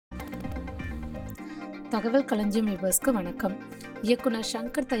தகவல் களஞ்சியம் வியூவர்ஸ்க்கு வணக்கம். இயக்குனர்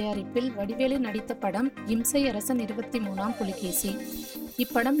ஷங்கர் தயாரிப்பில் வடிவேலு நடித்த படம் இம்சை அரசன் 23ஆம் புலிகேசி.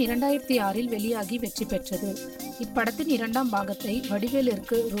 இப்படம் 2006இல் வெளியாகி வெற்றி பெற்றது. இப்படத்தின் 2ஆம் பாகத்தை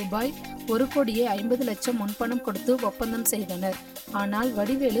வடிவேலிற்கு ரூபாய் 1,50,00,000 முன்பணம் கொடுத்து ஒப்பந்தம் செய்தனர். ஆனால்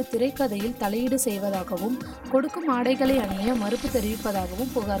வடிவேலு திரைக்கதையில் தலையீடு செய்வதாகவும் கொடுக்கும் ஆடைகளை அணிய மறுப்பு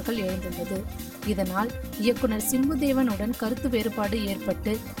தெரிவிப்பதாகவும் புகார்கள் எழுந்துள்ளது. இதனால் இயக்குனர் சிம்புதேவனுடன் கருத்து வேறுபாடு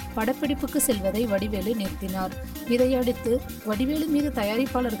ஏற்பட்டு படப்பிடிப்புக்கு செல்வதை வடிவேலு நிறுத்தினார். இதையடுத்து வடிவேலு மீது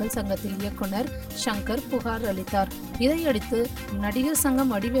தயாரிப்பாளர்கள் சங்கத்தில் இயக்குனர் ஷங்கர் புகார் அளித்தார். இதையடுத்து நடிகர்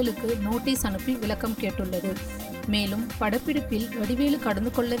சங்கம் வடிவேலுக்கு நோட்டீஸ் அனுப்பி விளக்கம் கேட்டுள்ளது. மேலும் படப்பிடிப்பில் வடிவேலு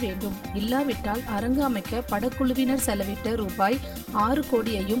கலந்து கொள்ள வேண்டும், இல்லாவிட்டால் அரங்கு அமைக்க படக்குழுவினர் செலவிட்ட ரூபாய் 6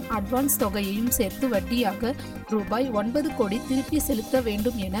 கோடியையும் அட்வான்ஸ் தொகையையும் சேர்த்து வட்டியாக ரூபாய் 9 கோடி திருப்பி செலுத்த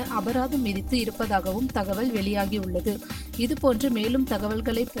வேண்டும் என அபராதம் விதித்து இருப்பதாகவும் தகவல் வெளியாகியுள்ளது. இதுபோன்று மேலும்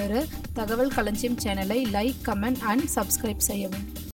தகவல்களை பெற தகவல் களஞ்சியம் சேனலை லைக், கமெண்ட் அண்ட் சப்ஸ்கிரைப் செய்யவும்.